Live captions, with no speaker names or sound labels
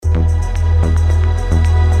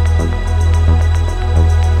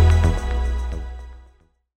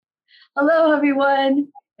everyone,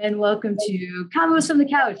 and welcome to Combos from the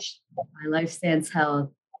Couch by LifeStance Health.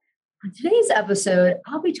 On today's episode,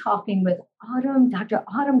 I'll be talking with Dr.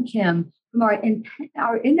 Autumn Kim from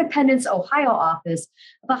our Independence, Ohio office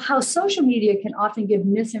about how social media can often give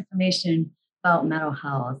misinformation about mental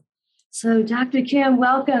health. So, Dr. Kim,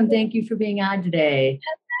 welcome. Thank you for being on today.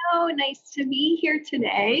 Hello, nice to be here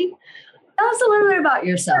today. Tell us a little bit about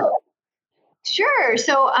yourself. Sure.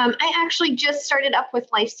 So I actually just started up with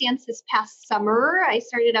LifeStance this past summer. I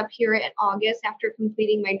started up here in August after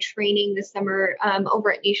completing my training this summer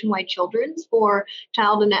over at Nationwide Children's for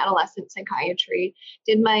child and adolescent psychiatry.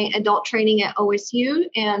 Did my adult training at OSU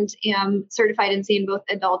and am certified in seeing both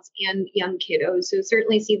adults and young kiddos. So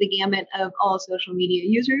certainly see the gamut of all social media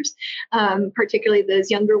users, particularly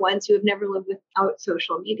those younger ones who have never lived without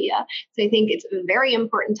social media. So I think it's a very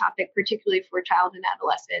important topic, particularly for child and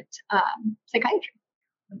adolescent psychiatry.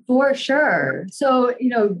 For sure. So,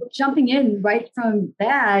 jumping in right from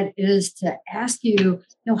that is to ask you,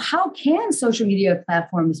 how can social media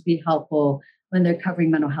platforms be helpful when they're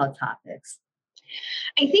covering mental health topics?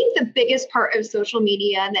 I think the biggest part of social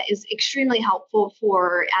media that is extremely helpful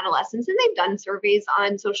for adolescents, and they've done surveys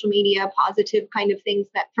on social media, positive kind of things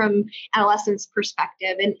that from adolescents'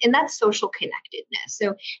 perspective, and that's social connectedness.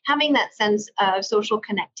 So having that sense of social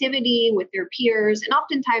connectivity with their peers, and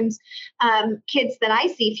oftentimes kids that I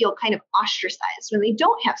see feel kind of ostracized when they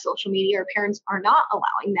don't have social media or parents are not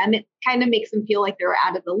allowing them. It kind of makes them feel like they're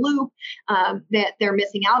out of the loop, that they're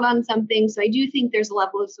missing out on something. So I do think there's a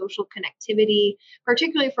level of social connectivity,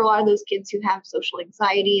 particularly for a lot of those kids who have social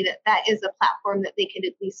anxiety, that is a platform that they could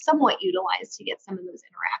at least somewhat utilize to get some of those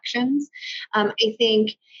interactions. I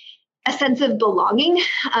think a sense of belonging,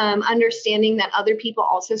 understanding that other people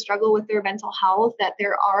also struggle with their mental health, that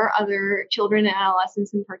there are other children and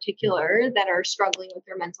adolescents in particular that are struggling with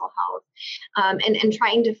their mental health, and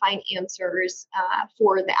trying to find answers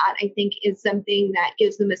for that, I think is something that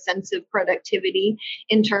gives them a sense of productivity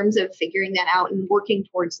in terms of figuring that out and working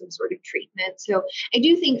towards some sort of treatment. So I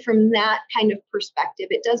do think from that kind of perspective,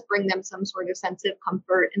 it does bring them some sort of sense of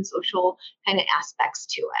comfort and social kind of aspects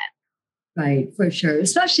to it. Right, for sure.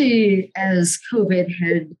 Especially as COVID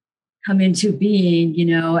had come into being,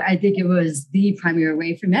 I think it was the primary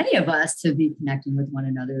way for many of us to be connecting with one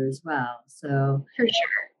another as well. So, for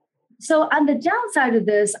sure. So on the downside of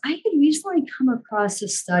this, I had recently come across a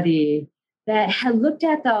study that had looked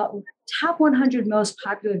at the top 100 most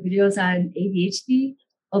popular videos on ADHD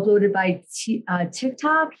uploaded by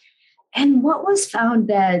TikTok. And what was found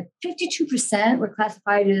that 52% were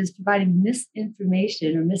classified as providing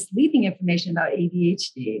misinformation or misleading information about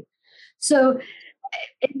ADHD. So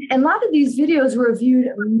a lot of these videos were viewed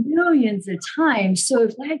millions of times. So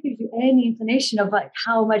if that gives you any inclination of like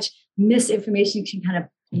how much misinformation can kind of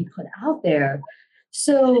be put out there.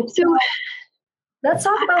 So let's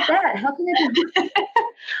talk about that. How can it be?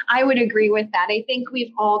 I would agree with that. I think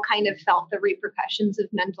we've all kind of felt the repercussions of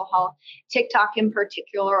mental health, TikTok in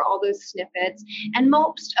particular, all those snippets. And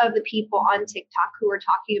most of the people on TikTok who are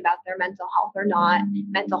talking about their mental health are not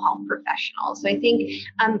mental health professionals. So I think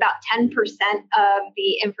about 10% of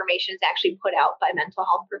the information is actually put out by mental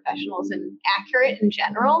health professionals and accurate in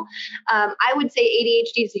general. I would say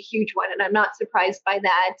ADHD is a huge one, and I'm not surprised by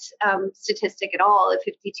that statistic at all, of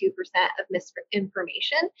 52% of misinformation.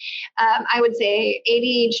 I would say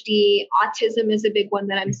ADHD, autism is a big one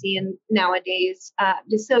that I'm seeing nowadays,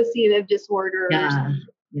 dissociative disorders,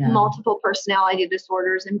 multiple personality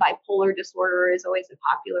disorders, and bipolar disorder is always a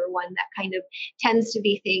popular one that kind of tends to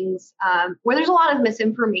be things where there's a lot of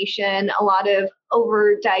misinformation, a lot of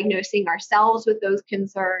over-diagnosing ourselves with those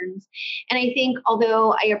concerns. And I think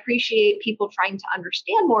although I appreciate people trying to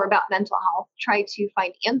understand more about mental health, try to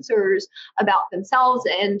find answers about themselves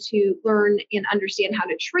and to learn and understand how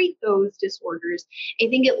to treat those disorders, I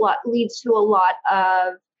think it leads to a lot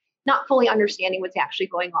of not fully understanding what's actually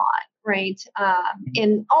going on, right?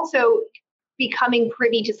 And also becoming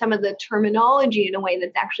privy to some of the terminology in a way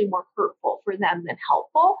that's actually more hurtful for them than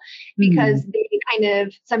helpful, because they kind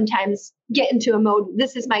of sometimes get into a mode,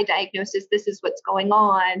 this is my diagnosis, this is what's going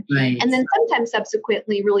on. Right. And then sometimes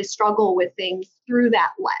subsequently really struggle with things through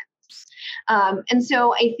that lens. And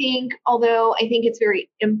so I think, although I think it's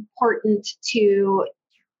very important to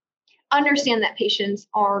understand that patients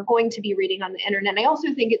are going to be reading on the internet, I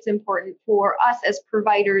also think it's important for us as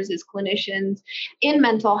providers, as clinicians in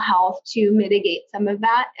mental health, to mitigate some of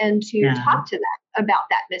that and to talk to them about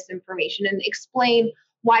that misinformation and explain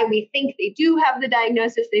why we think they do have the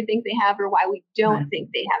diagnosis they think they have, or why we don't think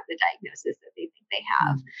they have the diagnosis that they think they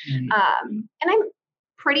have. And I'm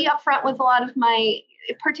pretty upfront with a lot of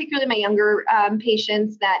particularly my younger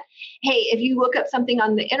patients that, hey, if you look up something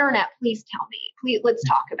on the internet, please tell me. Please, let's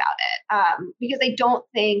talk about it. Because I don't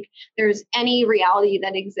think there's any reality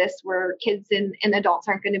that exists where kids and adults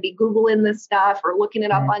aren't going to be Googling this stuff or looking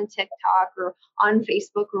it up on TikTok or on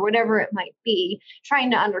Facebook or whatever it might be, trying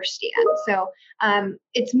to understand. So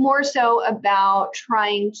it's more so about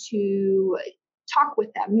trying to talk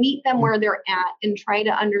with them, meet them where they're at, and try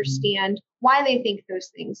to understand why they think those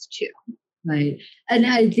things too. Right. And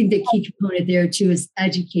I think the key component there too is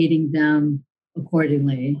educating them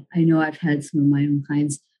accordingly. I know I've had some of my own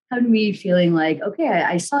clients come to me feeling like, okay,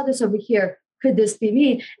 I saw this over here. Could this be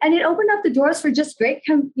me? And it opened up the doors for just great,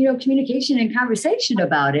 communication and conversation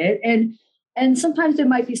about it. And sometimes there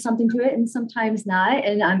might be something to it and sometimes not.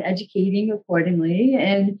 And I'm educating accordingly.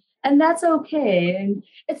 And that's okay. And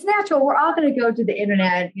it's natural. We're all going to go to the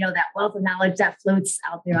internet, that wealth of knowledge that floats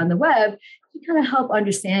out there on the web to kind of help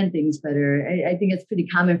understand things better. I think it's pretty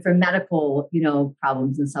common for medical,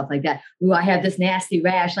 problems and stuff like that. Ooh, I have this nasty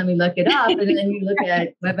rash. Let me look it up. And then you look at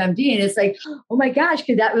WebMD and it's like, oh my gosh,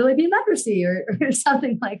 could that really be leprosy or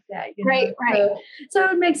something like that? Right. So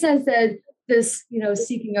it makes sense that this,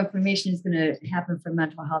 seeking information is going to happen for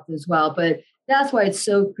mental health as well. But that's why it's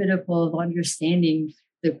so critical of understanding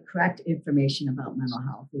the correct information about mental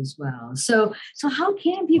health as well. So how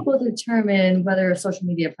can people determine whether a social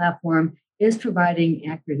media platform is providing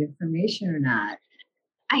accurate information or not?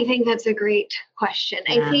 I think that's a great question.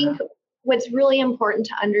 Yeah. I think what's really important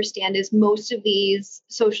to understand is most of these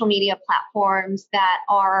social media platforms that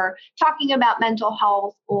are talking about mental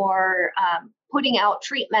health or putting out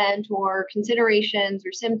treatment or considerations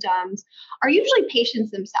or symptoms are usually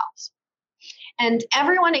patients themselves. And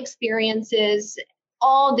everyone experiences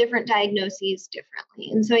all different diagnoses differently.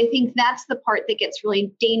 And so I think that's the part that gets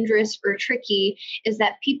really dangerous or tricky, is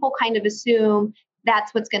that people kind of assume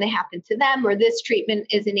that's what's going to happen to them, or this treatment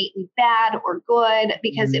is innately bad or good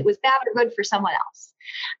because it was bad or good for someone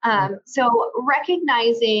else. So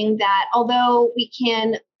recognizing that although we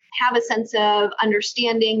can have a sense of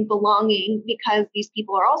understanding, belonging, because these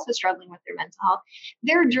people are also struggling with their mental health,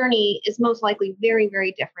 their journey is most likely very,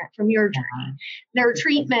 very different from your journey. Their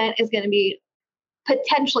treatment is going to be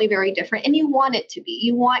potentially very different, and you want it to be.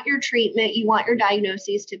 You want your treatment, you want your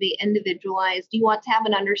diagnoses to be individualized. You want to have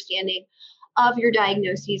an understanding of your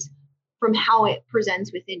diagnoses from how it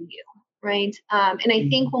presents within you, right? And I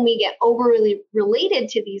think when we get overly related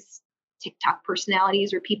to these TikTok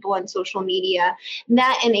personalities or people on social media,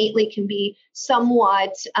 that innately can be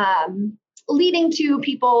somewhat leading to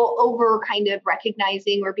people over kind of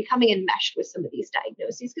recognizing or becoming enmeshed with some of these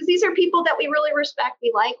diagnoses, because these are people that we really respect,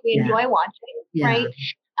 we like, we enjoy watching, right?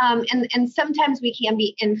 And sometimes we can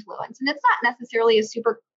be influenced, and it's not necessarily a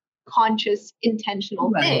super conscious,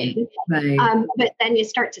 intentional thing. Right. But then you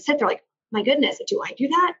start to sit there like, my goodness, do I do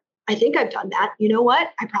that? I think I've done that. You know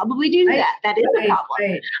what? I probably do that. That is a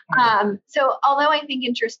problem. So although I think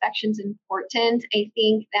introspection is important, I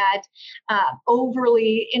think that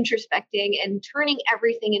overly introspecting and turning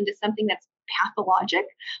everything into something that's pathologic,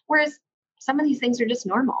 whereas some of these things are just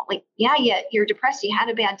normal. Like, you're depressed. You had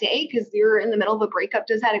a bad day because you're in the middle of a breakup.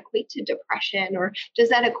 Does that equate to depression, or does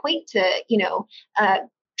that equate to,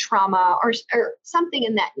 trauma or something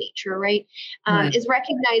in that nature, right? Is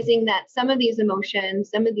recognizing that some of these emotions,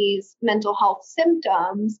 some of these mental health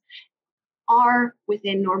symptoms are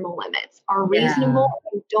within normal limits, are reasonable,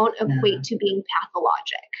 and don't equate to being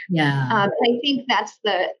pathologic. And I think that's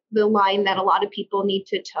the line that a lot of people need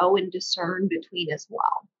to toe and discern between as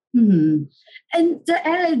well. Mm-hmm. And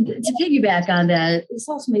to piggyback on that, this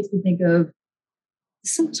also makes me think of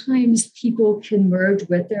sometimes people can merge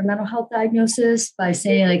with their mental health diagnosis by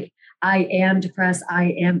saying like, I am depressed,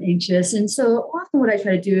 I am anxious. And so often what I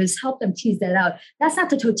try to do is help them tease that out. That's not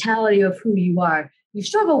the totality of who you are. You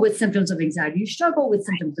struggle with symptoms of anxiety, you struggle with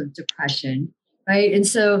symptoms of depression, right? And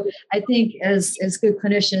so I think as good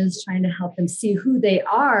clinicians, trying to help them see who they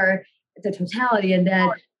are, the totality, and that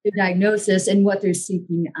their diagnosis and what they're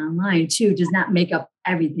seeking online too does not make up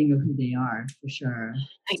everything of who they are, for sure.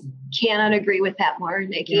 I cannot agree with that more,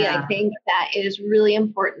 Nikki. I think that it is really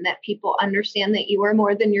important that people understand that you are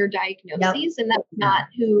more than your diagnoses, and that's not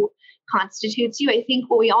who constitutes you. I think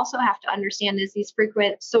what we also have to understand is these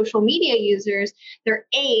frequent social media users, their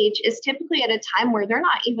age is typically at a time where they're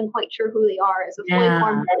not even quite sure who they are as a fully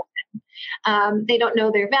formed person. They don't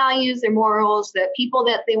know their values, their morals, the people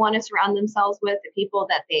that they want to surround themselves with, the people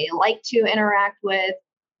that they like to interact with,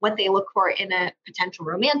 what they look for in a potential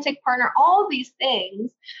romantic partner. All of these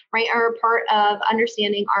things, right, are a part of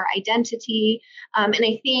understanding our identity. And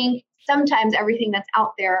I think sometimes everything that's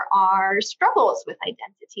out there are struggles with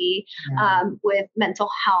identity, with mental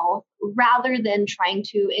health, rather than trying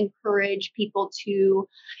to encourage people to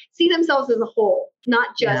see themselves as a whole,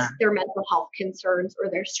 not just their mental health concerns or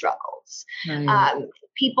their struggles. Right.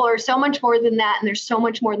 People are so much more than that, and there's so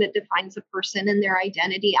much more that defines a person and their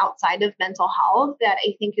identity outside of mental health that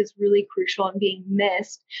I think is really crucial and being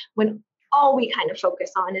missed when all we kind of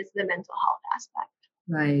focus on is the mental health aspect.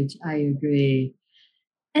 Right. I agree.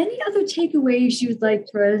 Any other takeaways you'd like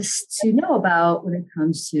for us to know about when it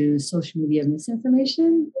comes to social media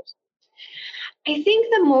misinformation? I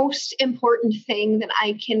think the most important thing that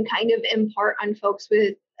I can kind of impart on folks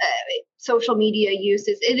with social media use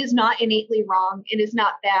is it is not innately wrong. It is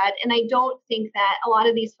not bad. And I don't think that a lot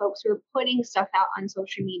of these folks who are putting stuff out on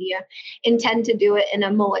social media intend to do it in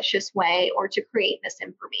a malicious way or to create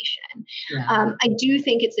misinformation. I do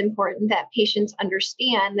think it's important that patients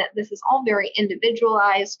understand that this is all very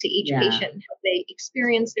individualized to each patient, how they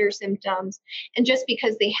experience their symptoms. And just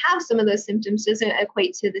because they have some of those symptoms doesn't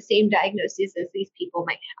equate to the same diagnoses as these people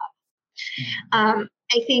might have.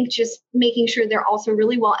 I think just making sure they're also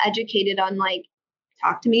really well educated on like,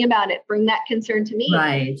 talk to me about it, bring that concern to me.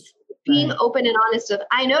 Right. Being open and honest of,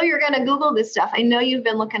 I know you're going to Google this stuff. I know you've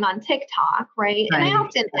been looking on TikTok, right? And I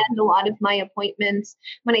often end a lot of my appointments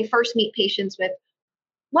when I first meet patients with,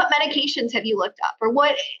 what medications have you looked up or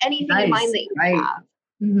what anything in mind that you have?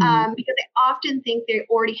 Because I often think they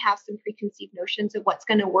already have some preconceived notions of what's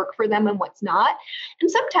going to work for them and what's not.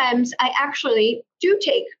 And sometimes I actually do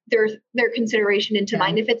take their consideration into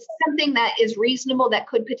mind. If it's something that is reasonable, that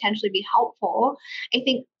could potentially be helpful, I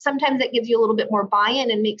think sometimes that gives you a little bit more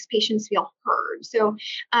buy-in and makes patients feel heard. So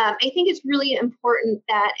I think it's really important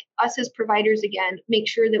that us as providers, again, make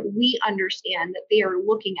sure that we understand that they are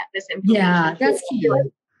looking at this information. Yeah, that's key.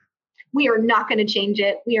 We are not going to change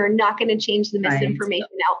it. We are not going to change the misinformation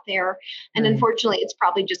out there. And unfortunately, it's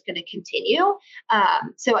probably just going to continue.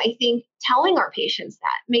 So I think telling our patients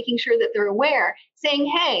that, making sure that they're aware,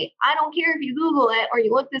 saying, hey, I don't care if you Google it or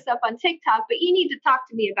you look this up on TikTok, but you need to talk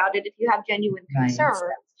to me about it if you have genuine concerns,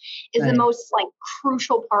 is the most like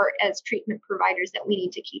crucial part as treatment providers that we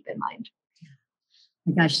need to keep in mind.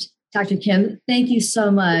 Oh my gosh, Dr. Kim, thank you so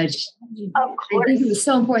much. Of course. I think it was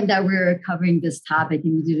so important that we're covering this topic,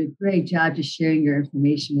 and you did a great job just sharing your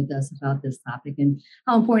information with us about this topic and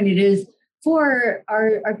how important it is for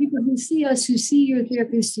our people who see us, who see your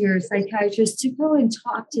therapist, your psychiatrist, to go and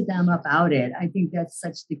talk to them about it. I think that's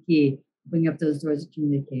such the key, bring up those doors of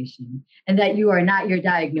communication, and that you are not your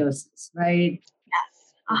diagnosis, right?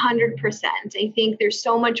 Yes, 100%. I think there's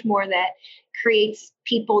so much more that creates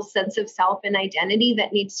people's sense of self and identity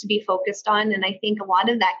that needs to be focused on. And I think a lot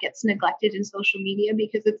of that gets neglected in social media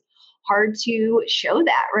because it's hard to show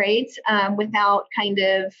that, right? Without kind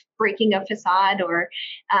of breaking a facade or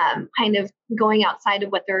kind of going outside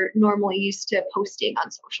of what they're normally used to posting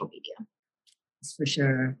on social media. That's for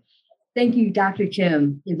sure. Thank you, Dr.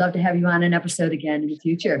 Kim. We'd love to have you on an episode again in the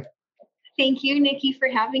future. Thank you, Nikki, for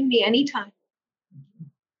having me anytime.